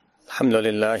الحمد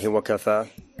لله وكفى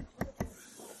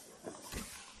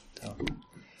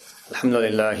الحمد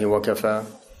لله وكفى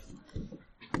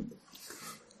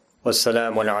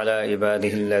والسلام على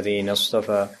عباده الذين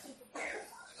اصطفى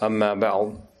أما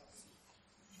بعد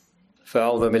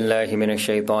فأعوذ بالله من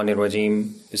الشيطان الرجيم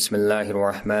بسم الله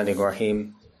الرحمن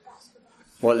الرحيم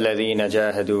والذين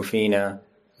جاهدوا فينا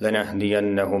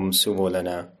لنهدينهم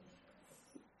سبلنا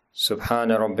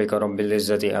سبحان ربك رب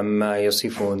العزة عما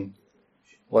يصفون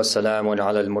والسلام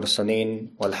على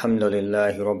المرسلين والحمد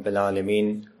لله رب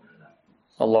العالمين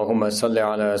اللهم صل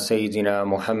على سيدنا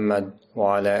محمد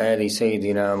وعلى آل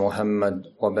سيدنا محمد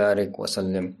وبارك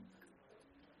وسلم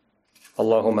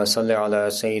اللهم صل على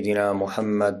سيدنا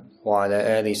محمد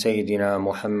وعلى آل سيدنا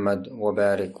محمد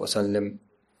وبارك وسلم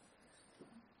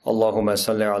اللهم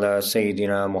صل على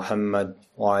سيدنا محمد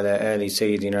وعلى آل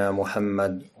سيدنا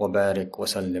محمد وبارك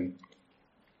وسلم.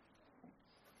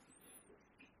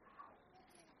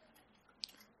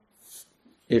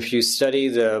 If you study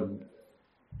the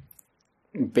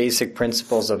basic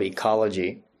principles of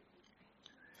ecology,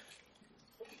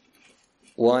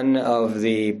 one of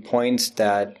the points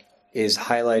that is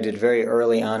highlighted very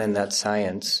early on in that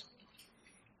science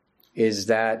is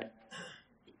that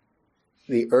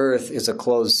the earth is a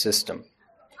closed system.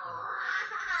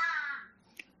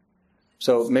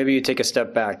 So maybe you take a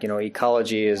step back.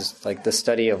 Ecology is like the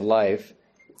study of life,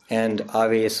 and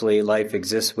obviously life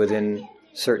exists within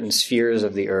certain spheres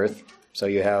of the earth. So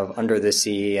you have under the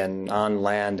sea and on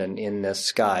land and in the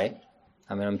sky.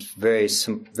 I mean, I'm very,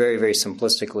 very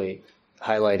simplistically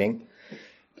highlighting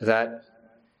that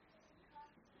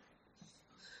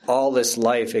all this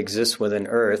life exists within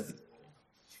earth,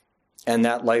 and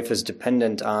that life is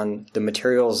dependent on the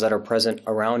materials that are present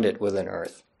around it within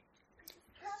earth.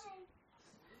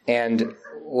 And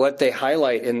what they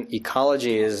highlight in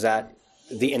ecology is that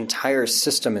the entire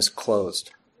system is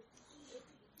closed.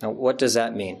 Now, what does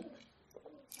that mean?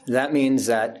 That means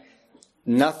that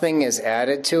nothing is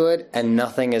added to it and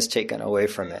nothing is taken away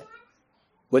from it,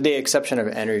 with the exception of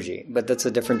energy. But that's a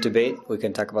different debate. We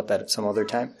can talk about that at some other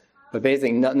time. But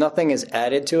basically, nothing is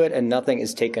added to it and nothing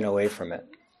is taken away from it,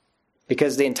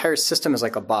 because the entire system is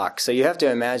like a box. So you have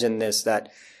to imagine this, that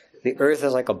the earth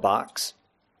is like a box.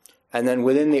 And then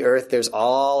within the earth, there's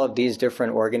all of these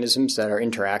different organisms that are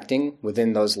interacting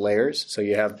within those layers. So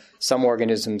you have some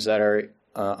organisms that are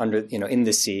in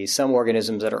the sea, some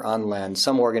organisms that are on land,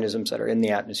 some organisms that are in the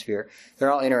atmosphere. They're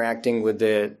all interacting with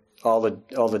all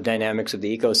the dynamics of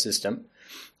the ecosystem.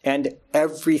 And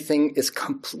everything is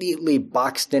completely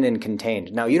boxed in and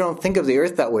contained. Now, you don't think of the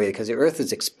earth that way because the earth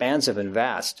is expansive and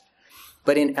vast.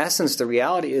 But in essence, the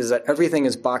reality is that everything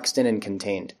is boxed in and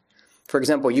contained. For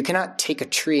example, you cannot take a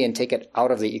tree and take it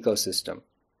out of the ecosystem.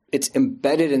 It's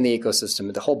embedded in the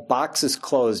ecosystem. The whole box is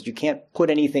closed. You can't put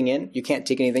anything in. You can't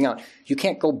take anything out. You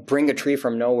can't go bring a tree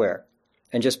from nowhere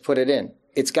and just put it in.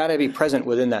 It's got to be present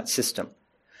within that system.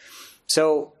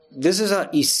 So this is an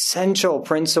essential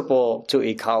principle to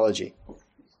ecology,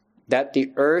 that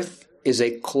the earth is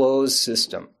a closed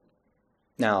system.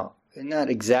 Now, not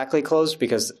exactly closed,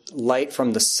 because light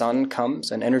from the sun comes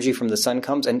and energy from the sun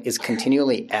comes and is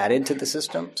continually added to the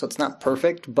system. So it's not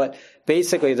perfect, but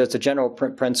basically there's a general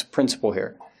principle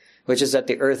here, which is that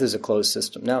the earth is a closed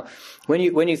system. Now, when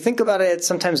you think about it, it's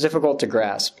sometimes difficult to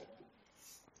grasp.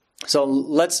 So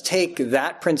let's take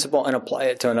that principle and apply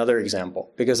it to another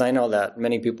example, because I know that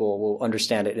many people will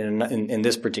understand it in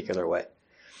this particular way.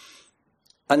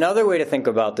 Another way to think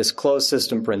about this closed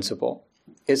system principle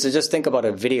is to just think about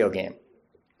a video game.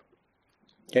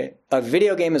 Okay? A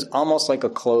video game is almost like a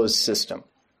closed system.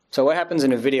 So what happens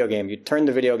in a video game? You turn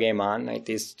the video game on, like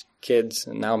these kids,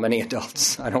 and now many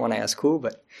adults, I don't want to ask who,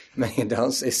 but many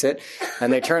adults, they sit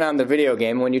and they turn on the video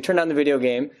game. When you turn on the video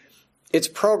game, it's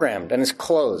programmed and it's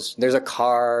closed. There's a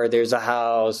car, there's a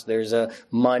house, there's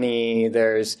money,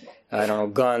 there's,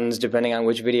 guns, depending on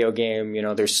which video game,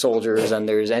 there's soldiers and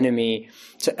there's enemy.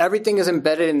 So everything is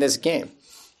embedded in this game.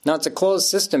 Now, it's a closed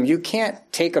system. You can't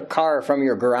take a car from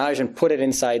your garage and put it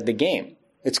inside the game.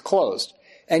 It's closed.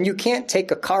 And you can't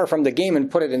take a car from the game and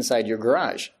put it inside your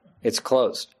garage. It's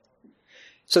closed.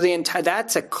 So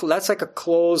that's like a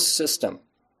closed system.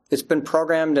 It's been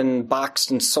programmed and boxed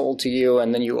and sold to you,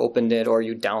 and then you opened it or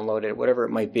you downloaded it, whatever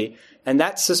it might be. And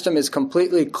that system is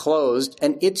completely closed,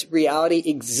 and its reality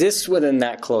exists within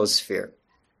that closed sphere.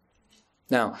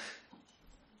 Now,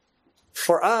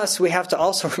 for us, we have to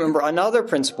also remember another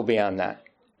principle beyond that.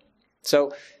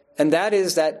 And that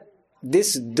is that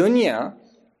this dunya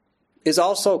is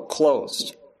also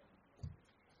closed.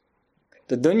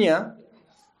 The dunya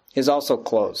is also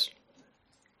closed.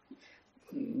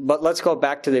 But let's go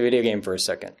back to the video game for a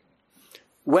second.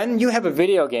 when you have a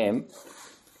video game,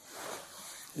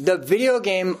 the video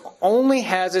game only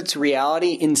has its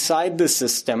reality inside the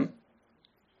system,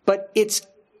 but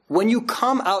when you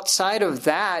come outside of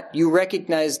that, you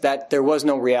recognize that there was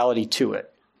no reality to it.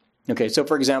 Okay, so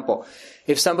for example,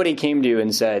 if somebody came to you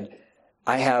and said,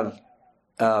 I have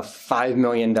 $5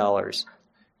 million,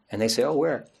 and they say, oh,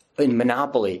 where? In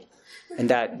Monopoly. And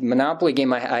that Monopoly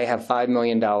game, I have $5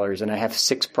 million, and I have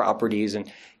 6 properties, and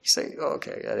you say, oh,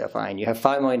 okay, yeah, fine. You have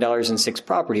 $5 million and 6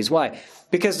 properties. Why?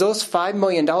 Because those $5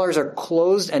 million are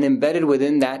closed and embedded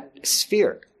within that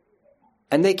sphere.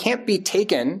 And they can't be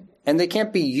taken and they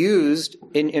can't be used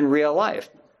in real life.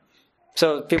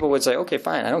 So people would say, okay,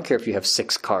 fine. I don't care if you have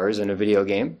 6 cars in a video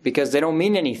game because they don't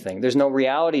mean anything. There's no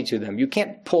reality to them. You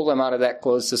can't pull them out of that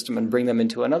closed system and bring them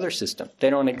into another system.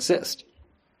 They don't exist.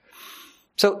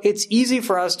 So it's easy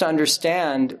for us to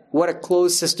understand what a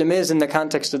closed system is in the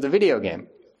context of the video game.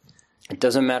 It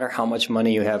doesn't matter how much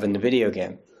money you have in the video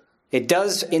game. It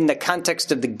does in the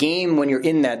context of the game when you're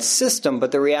in that system,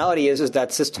 but the reality is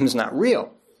that system is not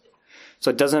real. So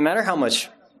it doesn't matter how much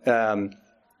how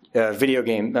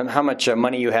much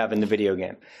money you have in the video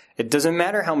game. It doesn't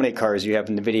matter how many cars you have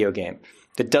in the video game.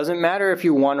 It doesn't matter if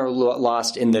you won or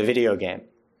lost in the video game.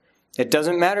 It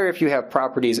doesn't matter if you have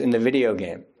properties in the video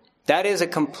game. That is a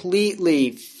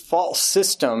completely false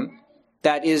system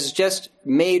that is just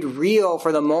made real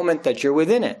for the moment that you're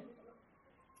within it.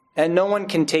 And no one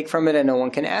can take from it and no one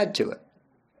can add to it.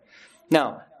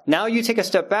 Now you take a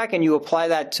step back and you apply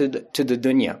that to the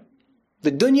dunya.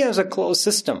 The dunya is a closed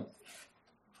system.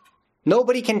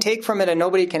 Nobody can take from it and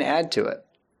nobody can add to it.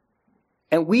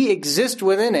 And we exist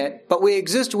within it, but we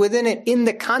exist within it in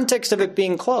the context of it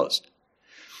being closed.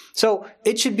 So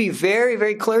it should be very,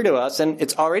 very clear to us, and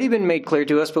it's already been made clear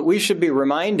to us, but we should be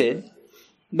reminded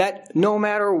that no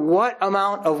matter what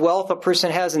amount of wealth a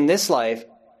person has in this life,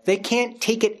 they can't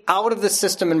take it out of the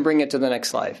system and bring it to the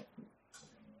next life.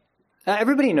 Now,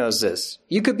 everybody knows this.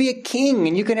 You could be a king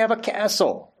and you can have a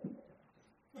castle.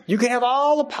 You can have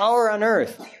all the power on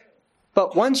earth.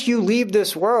 But once you leave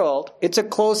this world, it's a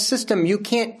closed system. You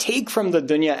can't take from the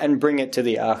dunya and bring it to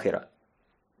the akhirah.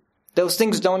 Those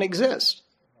things don't exist.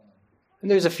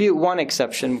 And there's one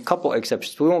exception, a couple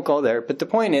exceptions. We won't go there. But the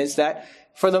point is that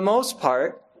for the most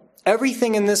part,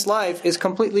 everything in this life is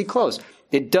completely closed.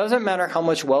 It doesn't matter how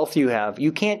much wealth you have.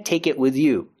 You can't take it with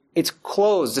you. It's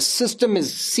closed. The system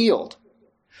is sealed.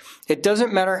 It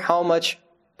doesn't matter how much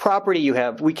property you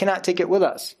have. We cannot take it with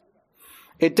us.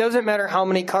 It doesn't matter how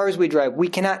many cars we drive. We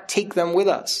cannot take them with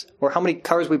us. Or how many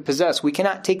cars we possess. We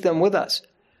cannot take them with us.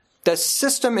 The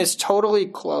system is totally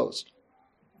closed.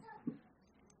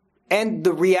 And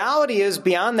the reality is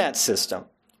beyond that system.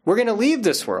 We're going to leave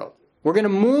this world. We're going to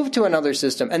move to another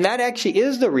system. And that actually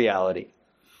is the reality.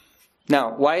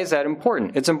 Now, why is that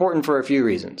important? It's important for a few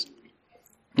reasons.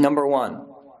 Number one,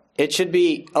 it should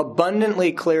be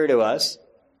abundantly clear to us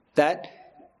that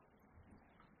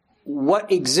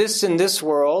what exists in this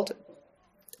world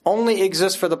only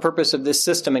exists for the purpose of this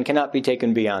system and cannot be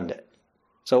taken beyond it.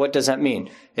 So what does that mean?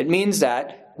 It means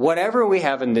that whatever we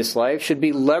have in this life should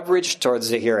be leveraged towards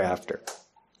the hereafter.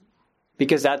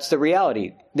 Because that's the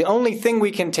reality. The only thing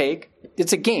we can take,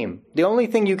 it's a game. The only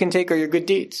thing you can take are your good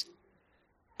deeds.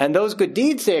 And those good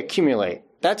deeds, they accumulate.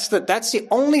 That's the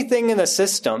only thing in the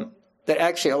system that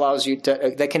actually allows you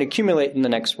that can accumulate in the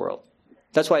next world.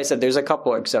 That's why I said there's a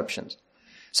couple of exceptions.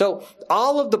 So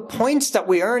all of the points that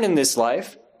we earn in this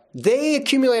life, they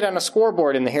accumulate on a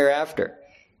scoreboard in the hereafter.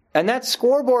 And that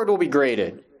scoreboard will be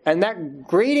graded. And that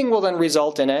grading will then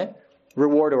result in a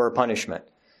reward or a punishment.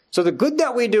 So the good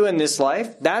that we do in this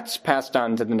life, that's passed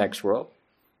on to the next world.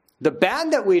 The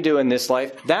bad that we do in this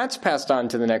life, that's passed on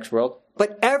to the next world.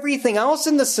 But everything else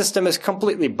in the system is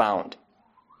completely bound.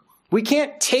 We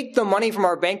can't take the money from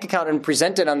our bank account and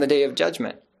present it on the day of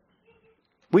judgment.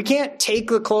 We can't take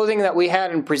the clothing that we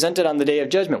had and present it on the day of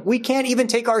judgment. We can't even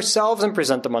take ourselves and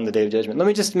present them on the day of judgment. Let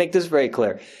me just make this very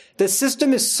clear. The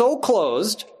system is so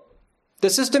closed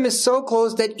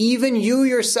that even you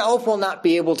yourself will not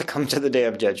be able to come to the day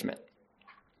of judgment.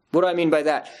 What do I mean by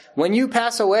that? When we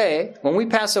pass away,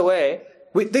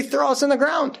 they throw us in the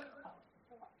ground.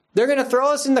 They're going to throw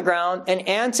us in the ground, and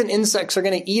ants and insects are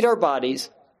going to eat our bodies.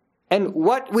 And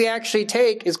what we actually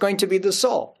take is going to be the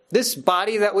soul. This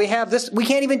body that we have, we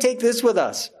can't even take this with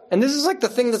us. And this is like the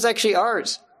thing that's actually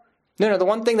ours. No, the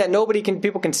one thing that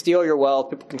people can steal your wealth,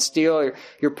 people can steal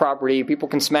your property, people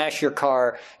can smash your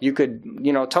car, you could,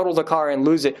 total the car and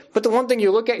lose it. But the one thing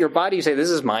you look at your body, you say, this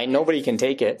is mine, nobody can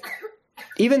take it.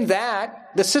 Even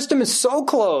that, the system is so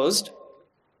closed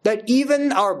that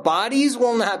even our bodies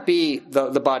will not be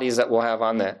the bodies that we'll have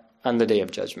on the day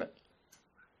of judgment.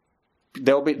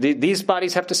 these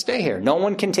bodies have to stay here. No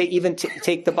one can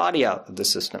take the body out of the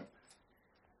system.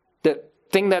 The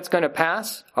thing that's going to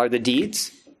pass are the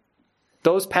deeds.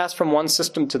 Those pass from one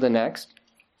system to the next.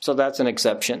 So that's an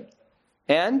exception.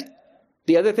 And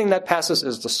the other thing that passes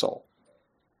is the soul.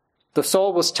 The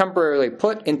soul was temporarily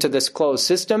put into this closed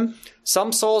system.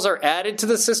 Some souls are added to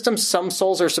the system. Some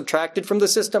souls are subtracted from the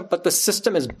system. But the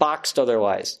system is boxed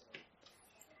otherwise.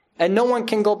 And no one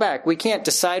can go back. We can't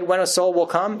decide when a soul will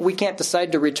come. We can't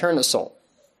decide to return a soul.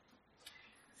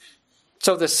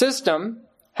 So the system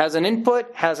has an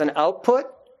input, has an output,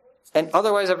 and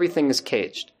otherwise everything is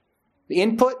caged. The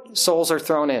input, souls are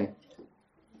thrown in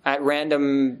at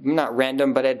random, not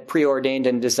random, but at preordained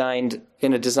and designed,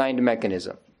 in a designed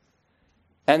mechanism.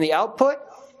 And the output,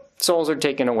 souls are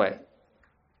taken away.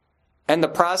 And the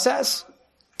process,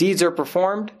 deeds are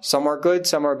performed, some are good,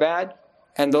 some are bad,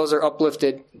 and those are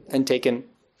uplifted and taken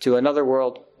to another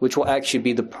world, which will actually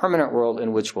be the permanent world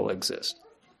in which we'll exist.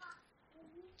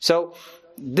 So,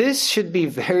 this should be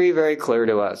very, very clear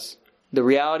to us. The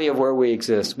reality of where we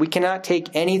exist. We cannot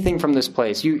take anything from this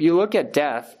place. You look at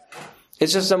death,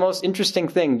 it's just the most interesting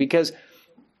thing because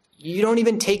you don't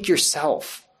even take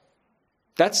yourself.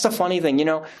 That's the funny thing.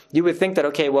 You would think that,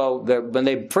 okay, well,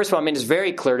 first of all, it's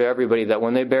very clear to everybody that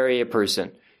when they bury a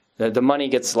person, the money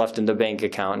gets left in the bank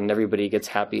account and everybody gets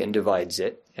happy and divides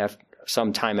it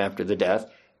some time after the death.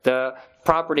 The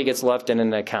property gets left in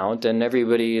an account and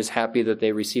everybody is happy that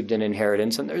they received an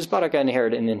inheritance, and there's about an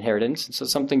inheritance. So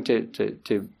something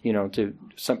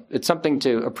it's something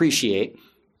to appreciate.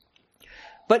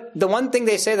 But the one thing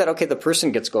they say that, okay, the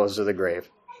person goes to the grave,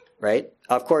 right?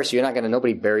 Of course,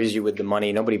 nobody buries you with the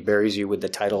money. Nobody buries you with the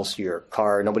titles to your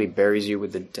car. Nobody buries you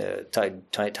with the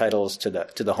titles to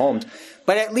the homes.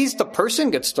 But at least the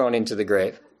person gets thrown into the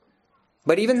grave.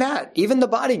 But even the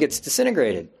body gets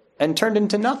disintegrated and turned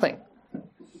into nothing.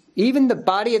 Even the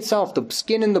body itself, the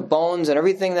skin and the bones and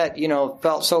everything that,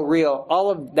 felt so real, all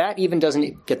of that even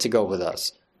doesn't get to go with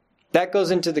us. That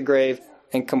goes into the grave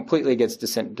and completely gets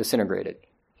disintegrated.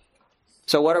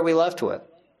 So what are we left with?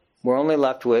 We're only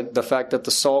left with the fact that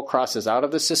the soul crosses out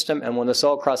of the system, and when the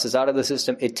soul crosses out of the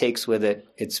system, it takes with it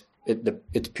its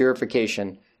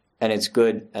purification, and it's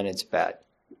good and it's bad.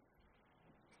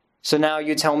 So now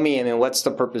you tell me, what's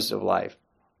the purpose of life?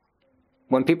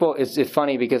 When people, it's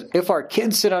funny because if our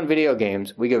kids sit on video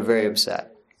games, we get very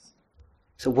upset.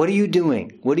 So what are you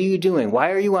doing? What are you doing?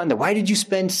 Why are you on there? Why did you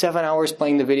spend 7 hours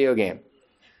playing the video game?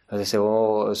 As I say,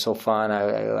 oh, it was so fun.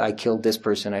 I killed this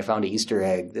person. I found an Easter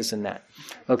egg, this and that.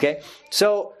 Okay?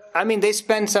 So, they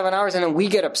spend 7 hours and then we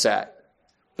get upset.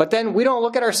 But then we don't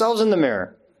look at ourselves in the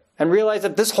mirror and realize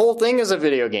that this whole thing is a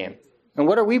video game. And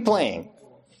what are we playing?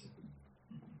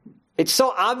 It's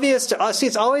so obvious to us. See,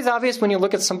 it's always obvious when you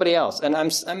look at somebody else. And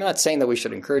I'm not saying that we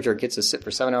should encourage our kids to sit for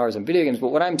 7 hours in video games, but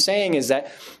what I'm saying is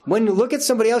that when you look at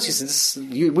somebody else,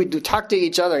 we talk to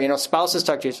each other, spouses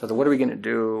talk to each other. What are we going to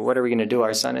do? What are we going to do?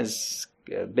 Our son has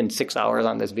been 6 hours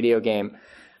on this video game.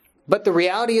 But the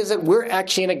reality is that we're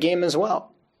actually in a game as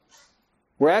well.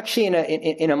 We're actually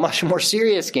in a much more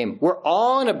serious game. We're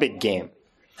all in a big game.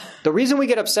 The reason we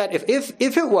get upset, if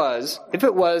it was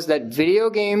that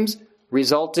video games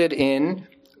resulted in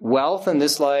wealth in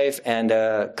this life and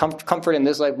comfort in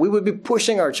this life, we would be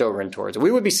pushing our children towards it.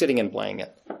 We would be sitting and playing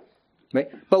it. Right?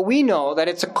 But we know that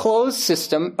it's a closed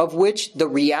system of which the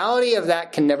reality of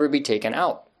that can never be taken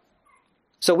out.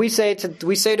 So we say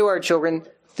to our children,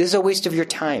 this is a waste of your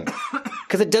time.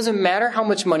 Because it doesn't matter how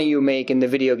much money you make in the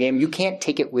video game, you can't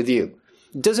take it with you.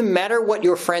 It doesn't matter what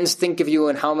your friends think of you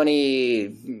and how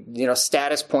many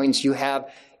status points you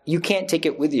have, you can't take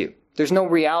it with you. There's no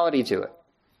reality to it.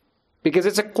 Because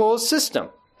it's a closed system.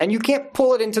 And you can't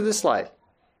pull it into this life.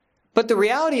 But the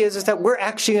reality is that we're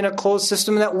actually in a closed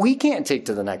system that we can't take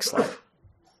to the next life.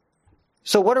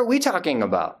 So what are we talking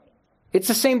about? It's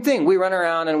the same thing. We run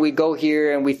around and we go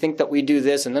here and we think that we do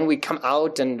this and then we come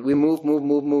out and we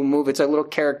move. It's a little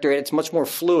character. It's much more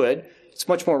fluid. It's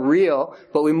much more real.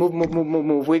 But we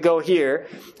move. We go here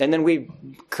and then we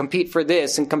compete for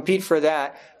this and compete for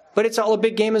that. But it's all a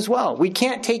big game as well. We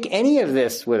can't take any of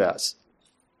this with us.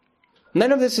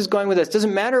 None of this is going with us. It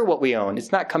doesn't matter what we own.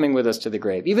 It's not coming with us to the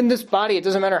grave. Even this body, it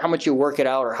doesn't matter how much you work it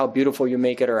out or how beautiful you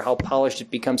make it or how polished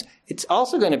it becomes. It's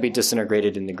also going to be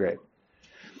disintegrated in the grave.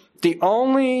 The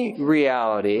only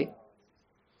reality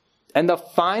and the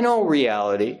final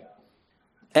reality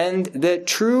and the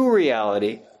true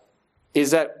reality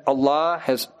is that Allah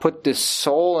has put this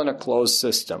soul in a closed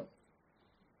system.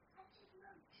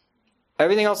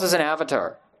 Everything else is an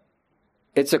avatar.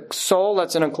 It's a soul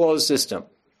that's in a closed system.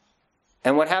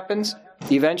 And what happens?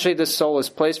 Eventually, this soul is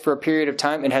placed for a period of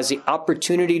time and has the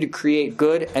opportunity to create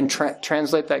good and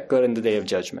translate that good in the Day of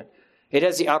Judgment. It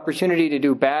has the opportunity to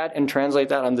do bad and translate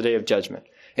that on the Day of Judgment.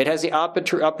 It has the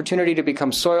opportunity to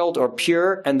become soiled or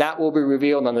pure, and that will be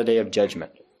revealed on the Day of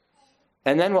Judgment.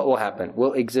 And then what will happen?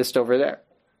 We'll exist over there.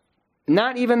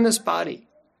 Not even this body.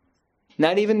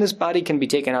 Not even this body can be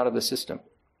taken out of the system.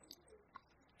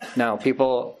 Now,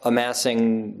 people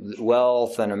amassing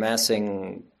wealth and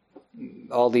amassing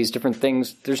all these different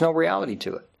things, there's no reality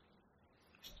to it.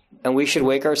 And we should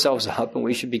wake ourselves up and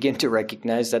we should begin to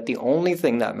recognize that the only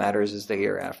thing that matters is the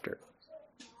hereafter.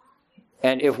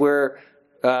 And if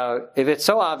it's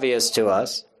so obvious to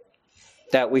us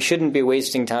that we shouldn't be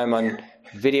wasting time on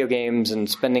video games and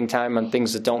spending time on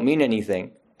things that don't mean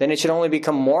anything, then it should only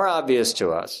become more obvious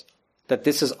to us that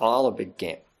this is all a big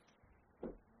game.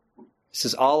 This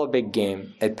is all a big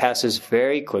game. It passes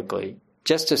very quickly.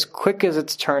 Just as quick as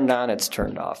it's turned on, it's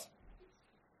turned off.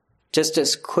 Just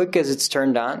as quick as it's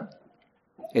turned on,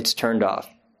 it's turned off.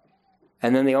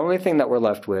 And then the only thing that we're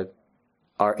left with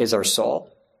is our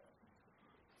soul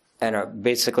and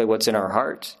basically what's in our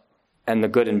heart and the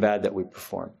good and bad that we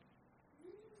perform.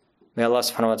 May Allah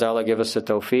subhanahu wa ta'ala give us the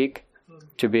tawfiq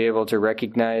to be able to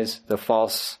recognize the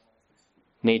false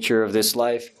nature of this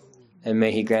life, and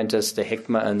may He grant us the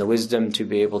hikmah and the wisdom to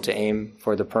be able to aim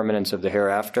for the permanence of the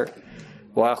hereafter.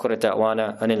 Wa akhiru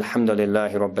da'wana anil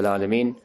hamdulillahi rabbil alameen.